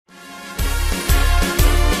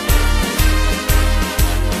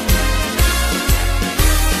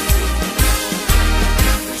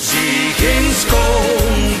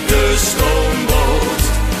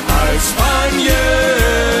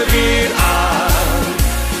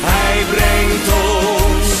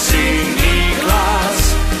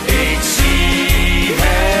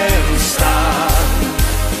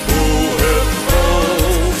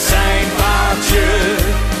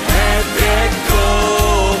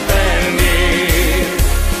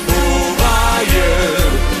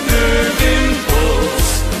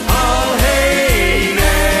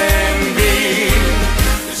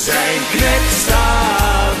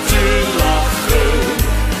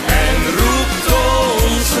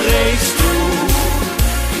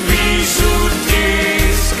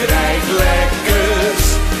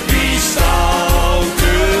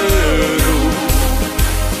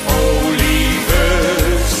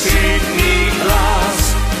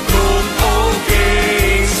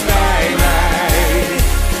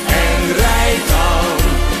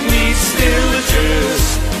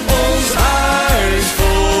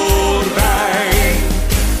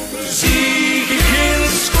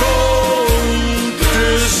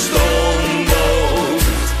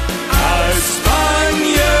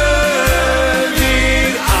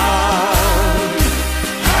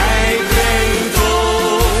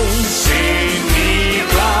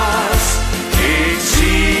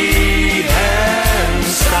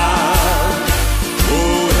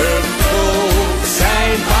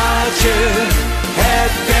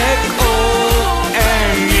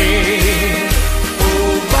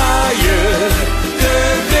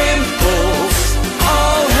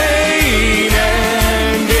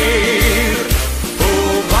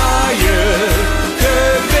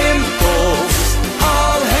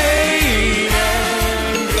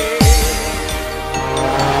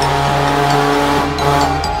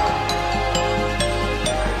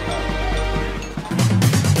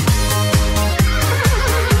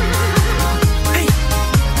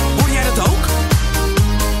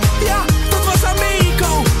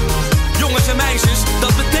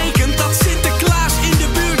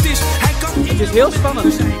heel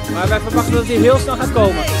spannend. Maar wij verwachten dat hij heel snel gaat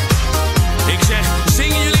komen. Ik zeg,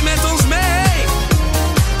 zingen jullie met ons mee?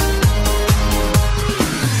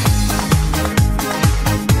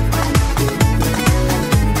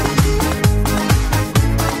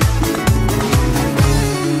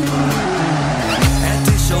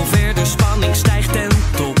 Het is zover, de spanning stijgt ten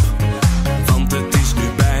top. Want het is nu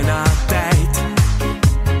bijna tijd.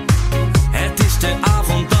 Het is de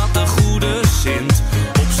avond dat de goede Sint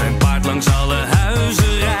op zijn paard langs alle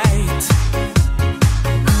huizen rijdt.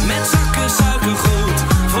 Met zakken suikergoed,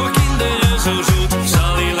 voor kinderen zo zoet,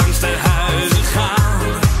 zal hij langs de huizen gaan.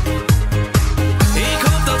 Ik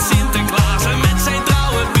hoop dat Sinterklaas met zijn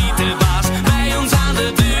trouwe Pieterbaas bij ons aan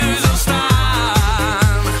de deur zal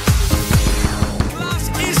staan. Klaas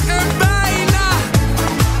is er bijna.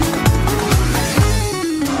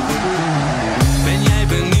 Ben jij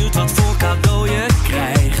benieuwd wat voor cadeau je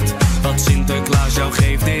krijgt? Wat Sinterklaas jou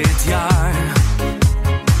geeft dit jaar?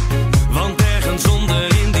 Want ergens onder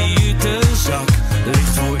in die jutezak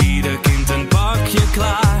ligt voor ieder kind een pakje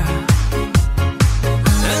klaar.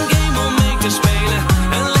 Een game om mee te spelen,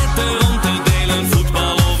 een letter om te delen,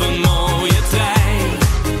 voetbal of een mooie trein.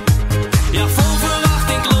 Ja, vol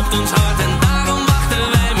verwachting klopt ons hart en daarom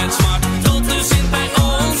wachten wij met smart tot de Sint bij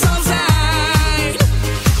ons zal zijn.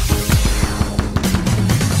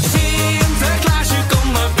 Sinterklaasje,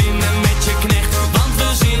 kom maar binnen met je knecht, want we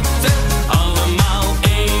zitten allemaal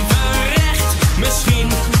even recht. Misschien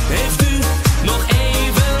heeft u nog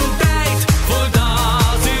even tijd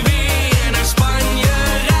voordat u weer naar Spanje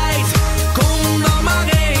rijdt. Kom dan maar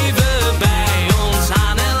even bij ons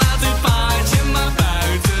aan en laat uw paardje maar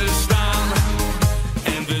buiten staan.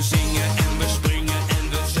 En we zingen en we springen en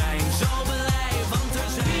we zijn zo blij, want er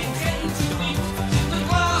zijn geen niet.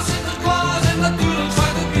 Sinterklaas, Sinterklaas en natuurlijk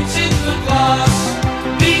Zwarte Piet Sinterklaas.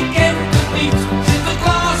 Wie kent het niet?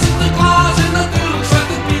 Sinterklaas, Sinterklaas en natuurlijk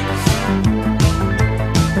Zwarte Piet.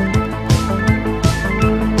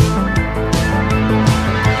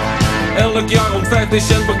 Elk jaar om 5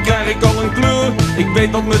 december krijg ik al een kleur. Ik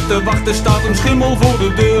weet wat me te wachten staat, een schimmel voor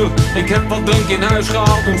de deur. Ik heb wat drank in huis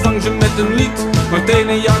gehaald, ontvang ze met een lied. Maar het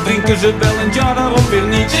ene jaar drinken ze wel en het jaar daarop weer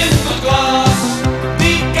niet. Sinterklaas,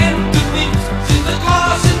 wie kent het niet?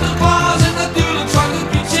 Sinterklaas, Sinterklaas en natuurlijk Zwarte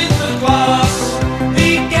Piet Sinterklaas.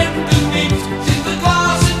 Wie kent het niet?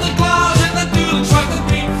 Sinterklaas, Sinterklaas en natuurlijk Zwarte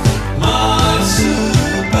Piet. Marsepein,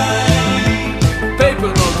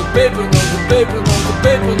 Pepernoten, pepernoten, pepernoten,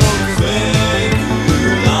 pepernoten.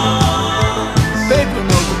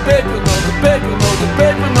 Pepernoten, pepernoten, pepernoten,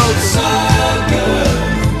 pepernoten. suiker,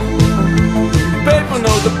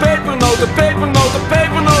 Pepernoten, pepernoten, pepernoten,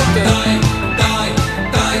 pepernoten. dai, dai,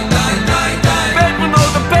 dai, dai, dai, dai.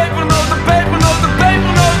 Pepernoten, pepernoten, pepernoten,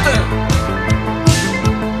 pepernoten.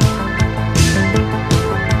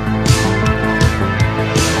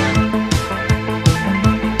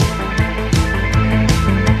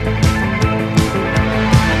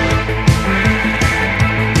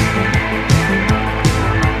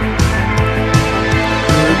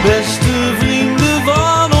 De beste vrienden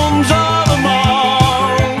van ons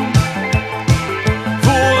allemaal.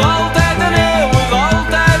 Voor altijd en eeuwig,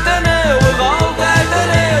 altijd en eeuwig, altijd en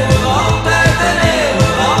eeuwig, altijd en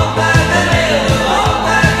eeuwig, altijd en eeuwig,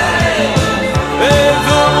 altijd en eeuwig.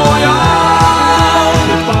 Even royaal.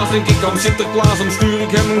 Met paas denk ik aan Sinterklaas, dan stuur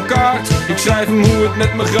ik hem een kaart. Ik schrijf hem hoe het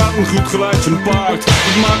met me gaat, een goed geluid zijn paard.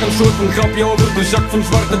 Ik maak een soort van grapje over de zak van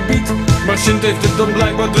Zwarte Piet. Maar Sint heeft het dan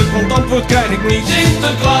blijkbaar druk, want antwoord krijg ik niet.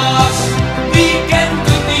 Sinterklaas, wie kent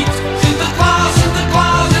het niet? Sinterklaas,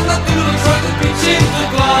 Sinterklaas en natuurlijk Zwarte Piet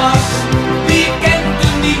Sinterklaas. Wie kent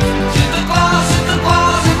het niet? Sinterklaas,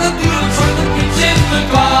 Sinterklaas en natuurlijk Zwarte Piet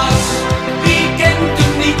Sinterklaas. Wie kent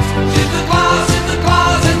het niet? Sinterklaas,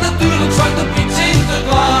 Sinterklaas en natuurlijk Zwarte Piet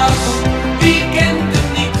Sinterklaas. Wie kent het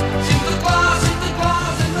niet? Sinterklaas,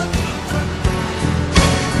 Sinterklaas en natuurlijk Zwarte Piet.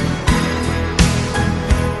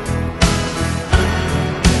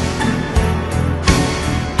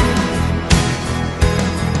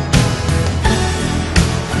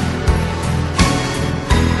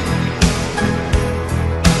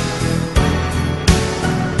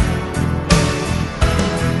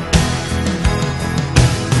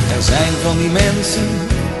 Er zijn van die mensen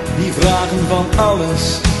die vragen van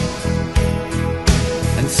alles.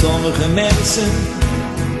 En sommige mensen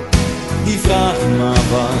die vragen maar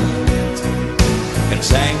wat. Er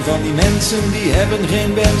zijn van die mensen die hebben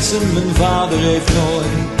geen wensen. Mijn vader heeft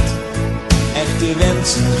nooit echte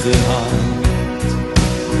wensen gehad.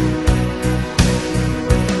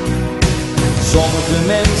 Sommige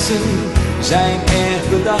mensen zijn erg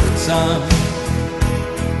bedachtzaam.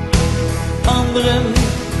 Anderen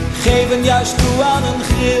geven juist toe aan een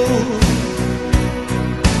gril.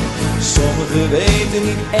 Sommigen weten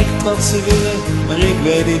niet echt wat ze willen, maar ik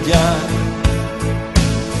weet dit jaar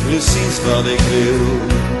precies wat ik wil.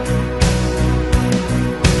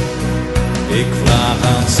 Ik vraag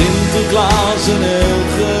aan Sinterklaas een heel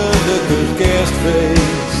gelukkig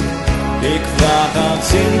kerstfeest. Ik vraag aan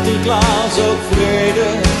Sinterklaas ook vrede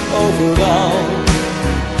overal.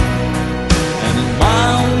 En een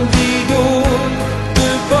maan die door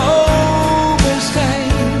de bomen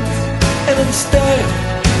schijnt. En een ster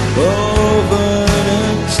boven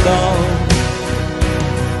een stal.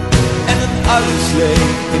 En een uitslee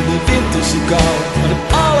in de winterse kou. Maar het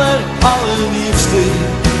allerliefste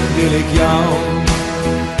wil ik jou.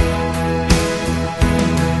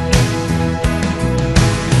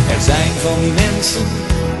 Er zijn van die mensen,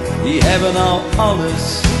 die hebben al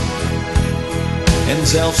alles. En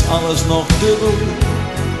zelfs alles nog dubbel.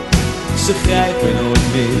 Ze grijpen nooit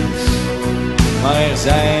mis. Maar er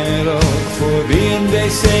zijn er ook voor wie een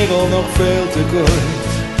wc-rol nog veel te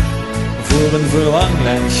kort voor een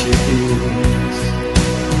verlanglijstje is.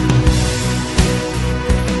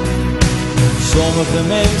 Sommige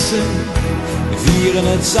mensen vieren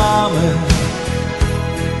het samen,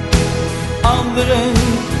 anderen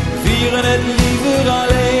vieren het liever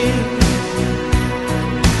alleen.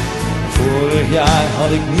 Vorig jaar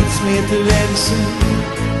had ik niets meer te wensen,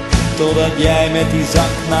 totdat jij met die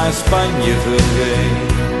zak naar Spanje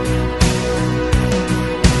verdween.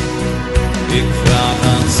 Ik vraag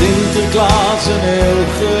aan Sinterklaas een heel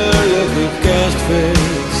gelukkig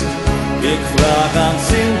kerstfeest. Ik vraag aan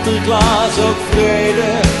Sinterklaas ook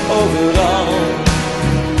vrede overal.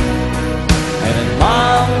 En een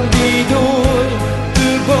maan die door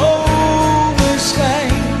de bomen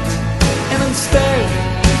schijnt. En een ster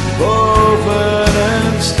boven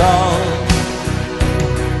een stal.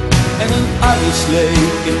 En een uitslee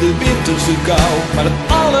in de winterse kou. Maar het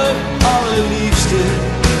allerliefste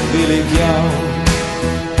wil ik jou.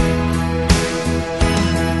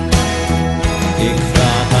 Ik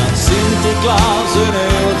vraag aan Sinterklaas een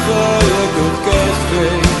heel gelukkig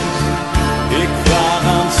kerstfeest. Ik vraag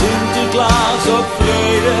aan Sinterklaas ook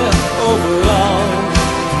vrede overal.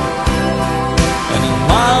 En een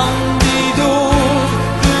maan die door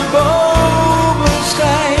de bomen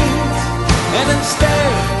schijnt. En een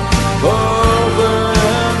ster boven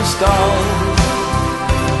een stal.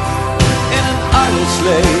 En een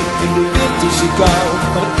uitslee in de winterse kou.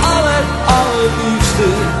 Maar het allerliefste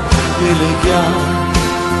wil ik jou.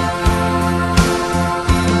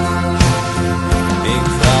 Ik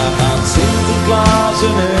vraag aan Sinterklaas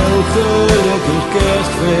een heel gelukkig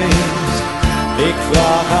kerstfeest. Ik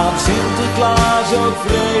vraag aan Sinterklaas ook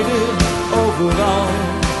vrede overal.